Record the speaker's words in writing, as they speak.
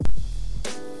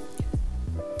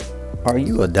Are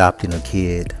you adopting a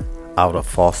kid out of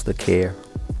foster care?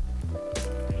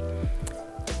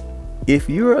 If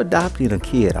you're adopting a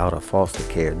kid out of foster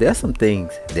care, there's some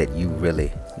things that you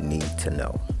really need to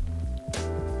know.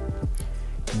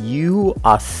 You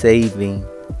are saving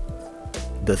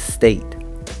the state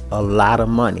a lot of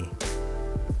money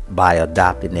by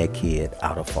adopting that kid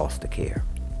out of foster care.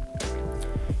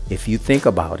 If you think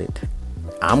about it,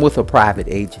 I'm with a private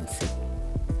agency.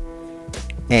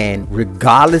 And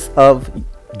regardless of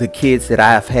the kids that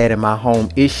I have had in my home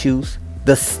issues,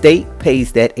 the state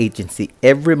pays that agency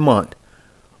every month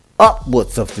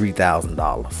upwards of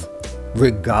 $3,000,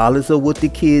 regardless of what the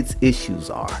kids' issues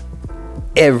are,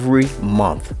 every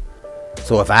month.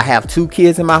 So if I have two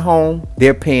kids in my home,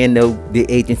 they're paying the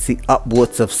agency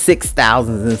upwards of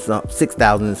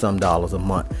 $6,000 and some dollars a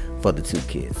month for the two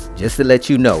kids. Just to let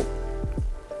you know,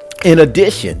 in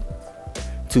addition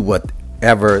to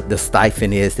whatever the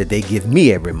stipend is that they give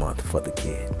me every month for the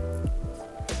kid.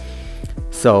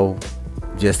 So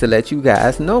just to let you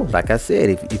guys know, like I said,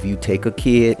 if you take a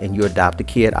kid and you adopt a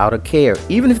kid out of care,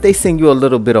 even if they send you a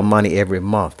little bit of money every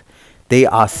month, they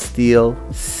are still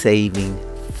saving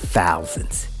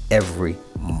thousands every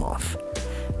month.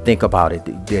 Think about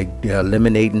it. They're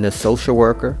eliminating the social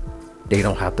worker. They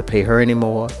don't have to pay her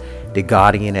anymore. The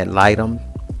guardian ad litem.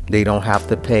 They don't have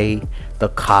to pay the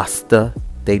Costa.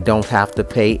 They don't have to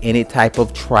pay any type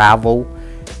of travel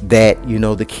that,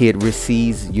 the kid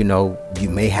receives. You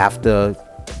may have to,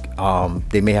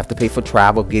 they may have to pay for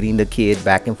travel, getting the kid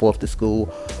back and forth to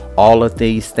school. All of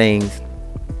these things,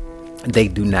 they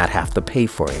do not have to pay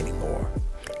for anymore.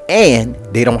 And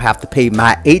they don't have to pay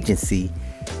my agency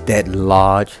that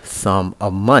large sum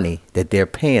of money that they're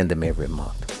paying them every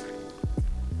month.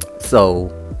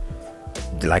 So,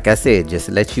 like I said, just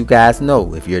to let you guys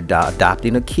know, if you're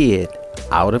adopting a kid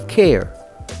out of care,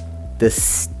 the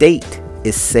state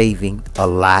is saving a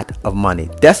lot of money.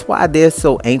 That's why they're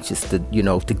so anxious to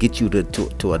get you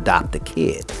to adopt a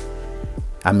kid.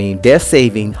 I mean, they're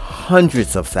saving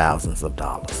hundreds of thousands of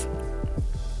dollars.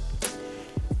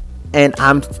 And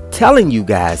I'm telling you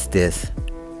guys this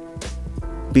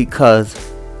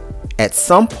because at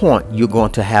some point you're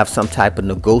going to have some type of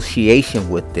negotiation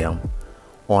with them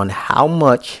on how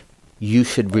much you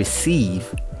should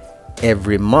receive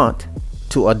every month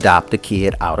to adopt a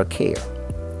kid out of care.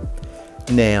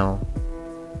 Now,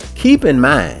 keep in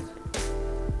mind,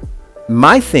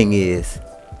 my thing is,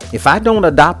 if I don't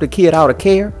adopt a kid out of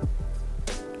care,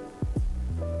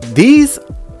 these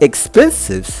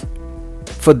expenses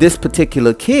for this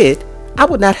particular kid, I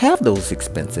would not have those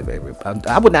expenses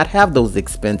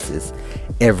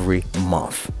every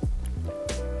month.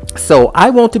 So I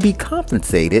want to be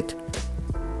compensated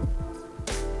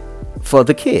for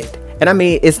the kid. And I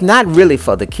mean, it's not really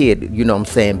for the kid, you know what I'm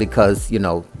saying? Because,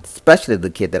 especially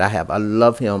the kid that I have, I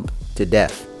love him to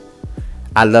death.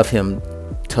 I love him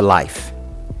to life.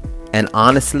 And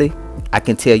honestly, I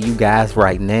can tell you guys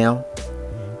right now,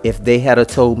 if they had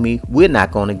told me, we're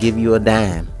not going to give you a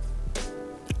dime,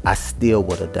 I still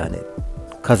would have done it.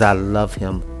 Because I love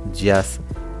him just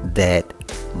that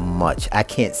much. I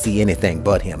can't see anything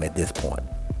but him at this point.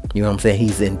 You know what I'm saying?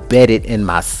 He's embedded in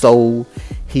my soul.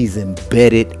 He's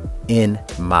embedded in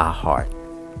my heart.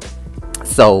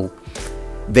 So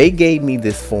they gave me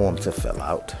this form to fill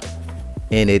out.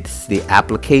 And it's the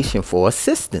application for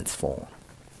assistance form.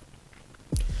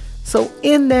 So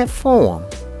in that form,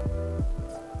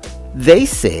 they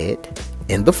said,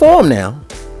 in the form now,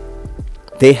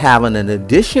 they have an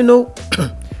additional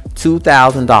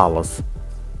 $2,000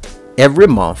 every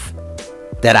month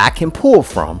that I can pull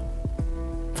from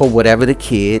for whatever the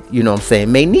kid,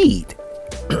 may need.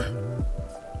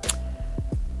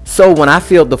 So when I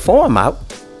filled the form out,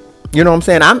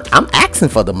 I'm asking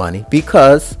for the money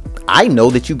because I know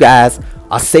that you guys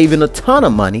are saving a ton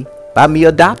of money by me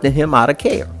adopting him out of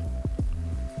care.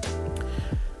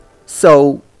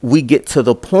 So we get to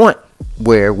the point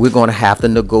where we're going to have the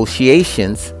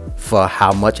negotiations for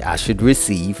how much I should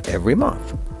receive every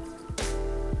month.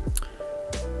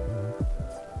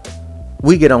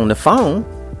 We get on the phone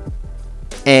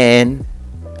and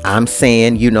I'm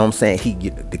saying,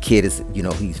 the kid is, he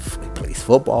plays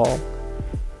football,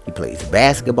 he plays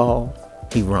basketball,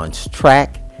 he runs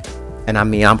track. And I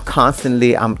mean, I'm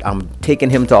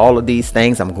taking him to all of these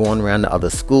things. I'm going around to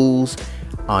other schools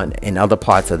in other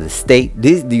parts of the state.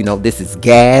 This is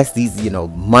gas. These,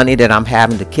 money that I'm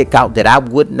having to kick out that I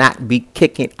would not be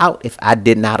kicking out if I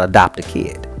did not adopt a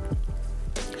kid.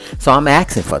 So I'm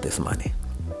asking for this money.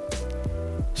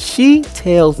 She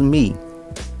tells me,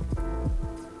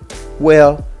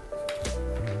 well,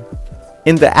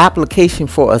 in the application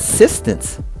for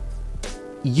assistance,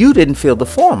 you didn't fill the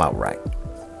form out right.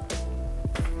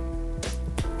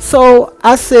 So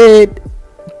I said,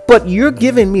 but you're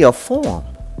giving me a form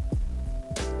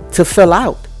to fill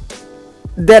out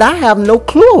that I have no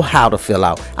clue how to fill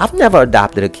out. I've never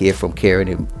adopted a kid from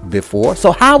Karen before,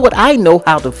 so how would I know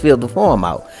how to fill the form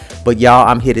out? But y'all,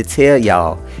 I'm here to tell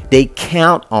y'all, they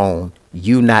count on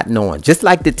you not knowing. Just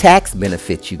like the tax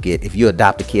benefits you get if you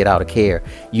adopt a kid out of care,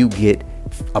 you get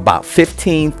about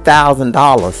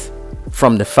 $15,000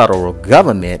 from the federal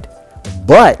government,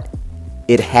 but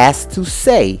it has to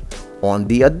say on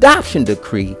the adoption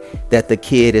decree that the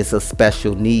kid is a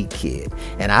special need kid.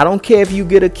 And I don't care if you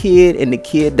get a kid and the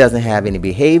kid doesn't have any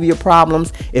behavior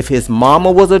problems, if his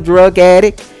mama was a drug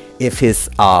addict, if his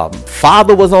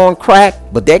father was on crack,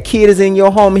 but that kid is in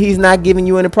your home and he's not giving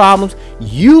you any problems,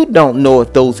 you don't know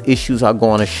if those issues are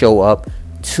going to show up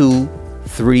 2,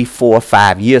 3, 4,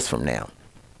 5 years from now.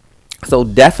 So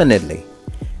definitely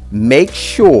make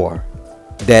sure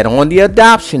that on the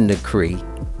adoption decree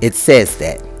it says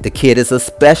that the kid is a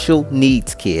special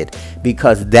needs kid,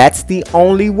 because that's the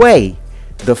only way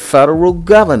the federal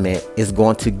government is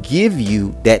going to give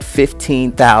you that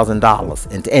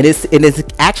 $15,000. And it's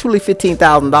actually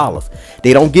 $15,000.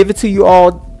 They don't give it to you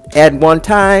all at one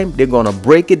time. They're going to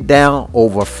break it down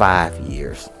over 5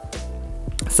 years.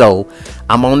 So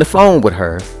I'm on the phone with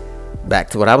her.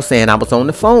 Back to what I was saying, I was on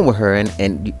the phone with her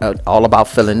and all about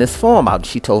filling this form out.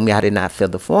 She told me I did not fill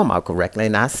the form out correctly.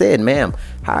 And I said, ma'am,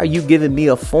 how are you giving me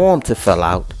a form to fill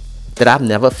out that I've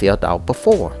never filled out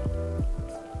before?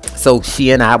 So she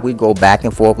and I, we go back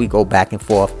and forth.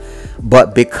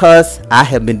 But because I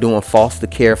have been doing foster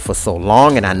care for so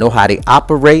long and I know how they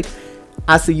operate,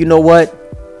 I said, you know what?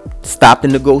 Stop the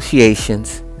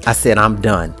negotiations. I said, I'm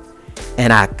done.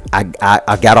 And I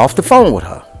got off the phone with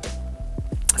her.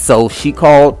 So she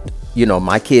called,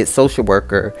 my kid's social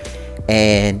worker,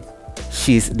 and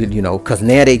she's, because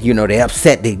now they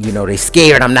upset, they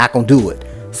scared I'm not going to do it.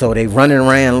 So they running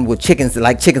around with chickens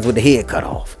with the head cut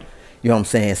off. You know what I'm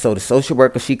saying? So the social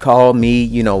worker, she called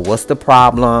me, what's the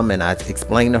problem? And I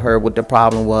explained to her what the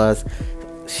problem was.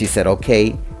 She said,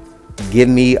 okay, give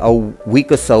me a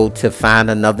week or so to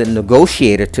find another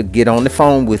negotiator to get on the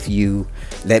phone with you.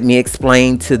 Let me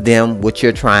explain to them what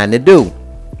you're trying to do.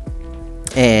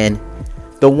 And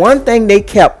the one thing they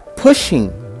kept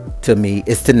pushing to me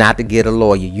is to not to get a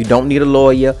lawyer. You don't need a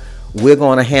lawyer. We're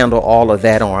going to handle all of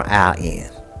that on our end.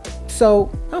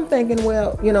 So I'm thinking,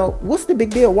 well, what's the big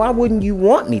deal? Why wouldn't you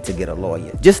want me to get a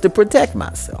lawyer? Just to protect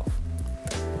myself.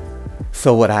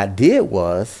 So what I did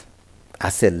was I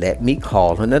said, let me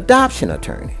call an adoption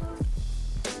attorney.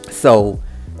 So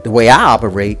the way I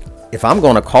operate, if I'm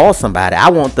going to call somebody, I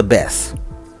want the best.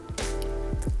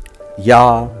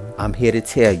 Y'all, I'm here to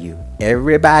tell you,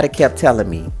 everybody kept telling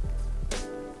me.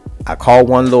 I called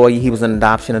one lawyer. He was an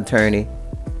adoption attorney.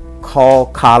 Call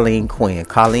Colleen Quinn.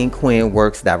 Colleen Quinn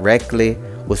works directly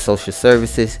with social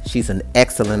services. She's an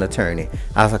excellent attorney.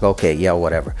 I was like, okay, yeah,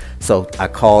 whatever. So I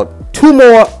called 2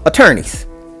 more attorneys.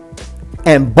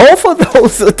 And both of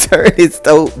those attorneys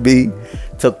told me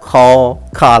to call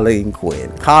Colleen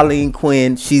Quinn. Colleen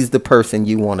Quinn, she's the person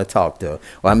you want to talk to.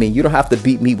 Well, I mean, you don't have to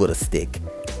beat me with a stick.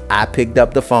 I picked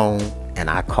up the phone and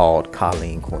I called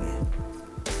Colleen Quinn.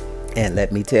 And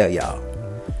let me tell y'all,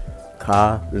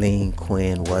 Colleen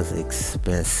Quinn was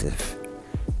expensive.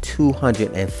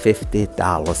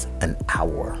 $250 an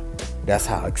hour. That's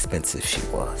how expensive she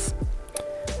was.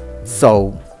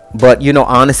 So, but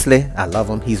honestly, I love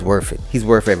him. He's worth it. He's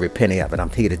worth every penny of it.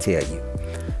 I'm here to tell you.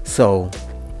 So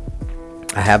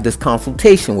I have this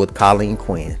consultation with Colleen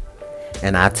Quinn.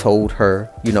 And I told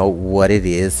her, what it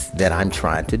is that I'm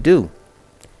trying to do.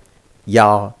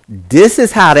 Y'all, this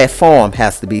is how that form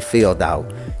has to be filled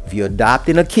out. If you're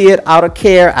adopting a kid out of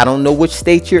care, I don't know which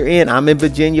state you're in. I'm in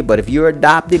Virginia, but if you're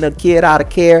adopting a kid out of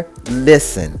care,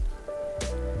 listen.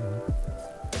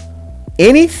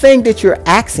 Anything that you're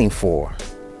asking for,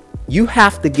 you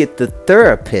have to get the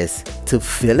therapist to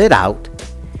fill it out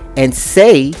and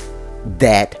say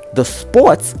that the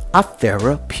sports are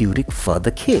therapeutic for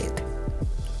the kid.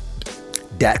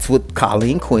 That's what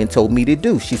Colleen Quinn told me to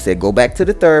do. She said, go back to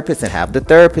the therapist and have the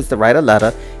therapist to write a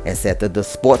letter and said that the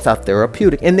sports are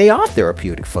therapeutic. And they are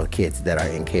therapeutic for kids that are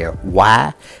in care.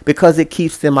 Why? Because it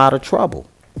keeps them out of trouble.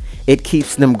 It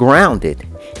keeps them grounded.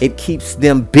 It keeps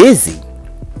them busy.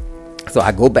 So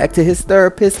I go back to his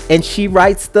therapist and she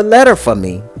writes the letter for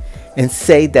me and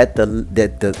say that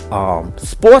the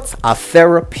sports are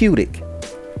therapeutic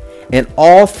and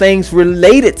all things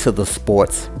related to the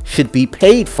sports should be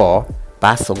paid for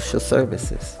by social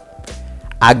services.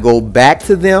 I go back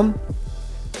to them.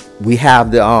 We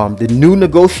have the new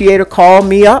negotiator call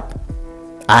me up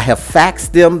I have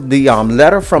faxed them the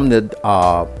letter from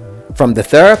the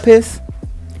therapist,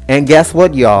 and guess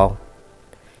what, y'all?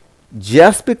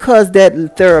 Just because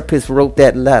that therapist wrote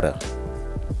that letter,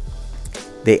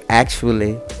 they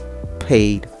actually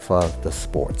paid for the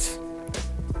sports.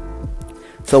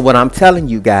 So what I'm telling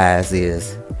you guys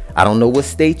is, I don't know what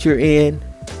state you're in,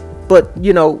 but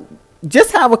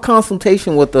just have a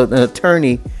consultation with an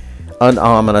attorney,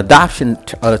 an adoption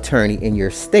attorney in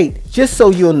your state, just so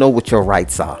you'll know what your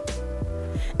rights are.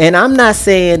 And I'm not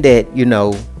saying that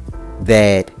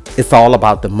that it's all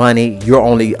about the money. You're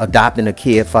only adopting a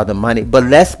kid for the money. But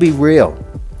let's be real.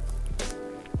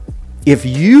 If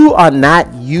you are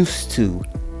not used to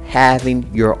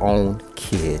having your own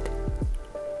kid,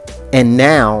 and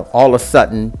now all of a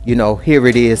sudden, here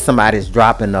it is, somebody's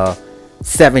dropping a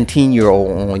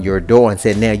 17-year-old on your door and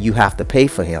said, now you have to pay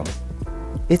for him.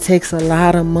 It takes a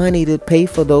lot of money to pay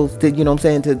for those,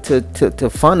 to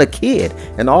fund a kid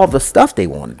and all the stuff they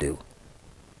want to do.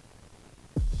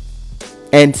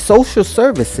 And social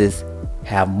services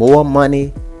have more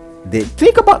money.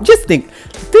 Think about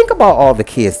all the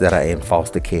kids that are in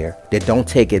foster care that don't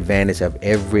take advantage of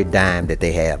every dime that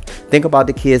they have. Think about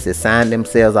the kids that sign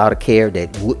themselves out of care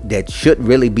that should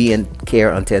really be in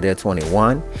care until they're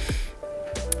 21.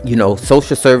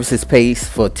 Social services pays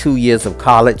for 2 years of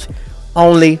college.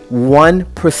 Only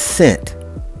 1%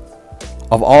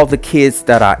 of all the kids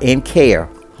that are in care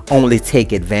only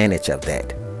take advantage of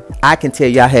that. I can tell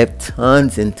you, I have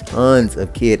tons and tons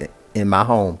of kids in my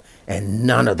home, and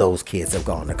none of those kids have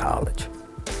gone to college.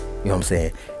 You know what I'm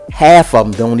saying? Half of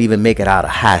them don't even make it out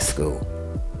of high school.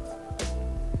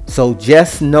 So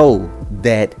just know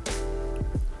that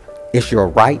it's your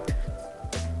right.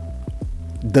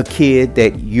 The kid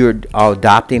that you're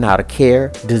adopting out of care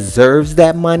deserves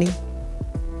that money.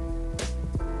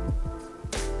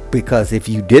 Because if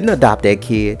you didn't adopt that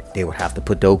kid, they would have to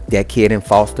put that kid in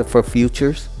foster for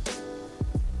futures.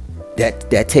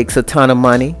 That takes a ton of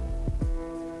money.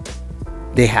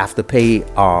 They have to pay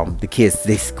the kids.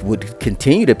 They would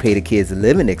continue to pay the kids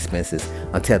living expenses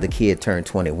until the kid turned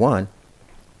 21.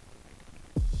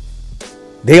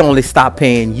 They only stop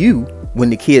paying you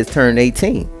when the kids turn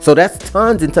 18. So that's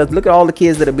tons and tons. Look at all the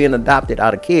kids that are being adopted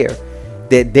out of care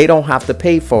that they don't have to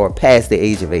pay for past the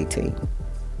age of 18.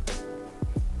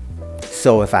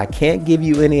 So if I can't give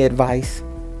you any advice,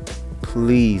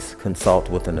 please consult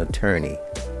with an attorney,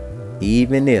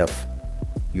 even if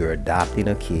you're adopting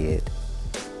a kid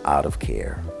out of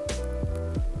care.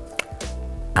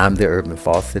 I'm the Urban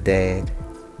Foster Dad,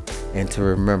 and to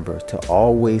remember to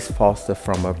always foster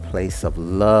from a place of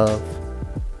love,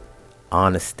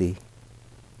 honesty,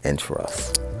 and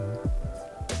trust.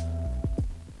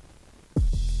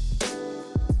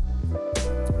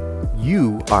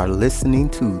 You are listening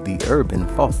to the Urban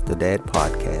Foster Dad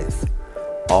podcast.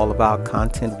 All of our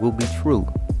content will be true,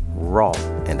 raw,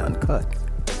 and uncut.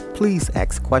 Please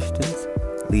ask questions,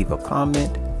 leave a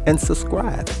comment, and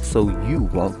subscribe so you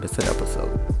won't miss an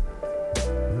episode.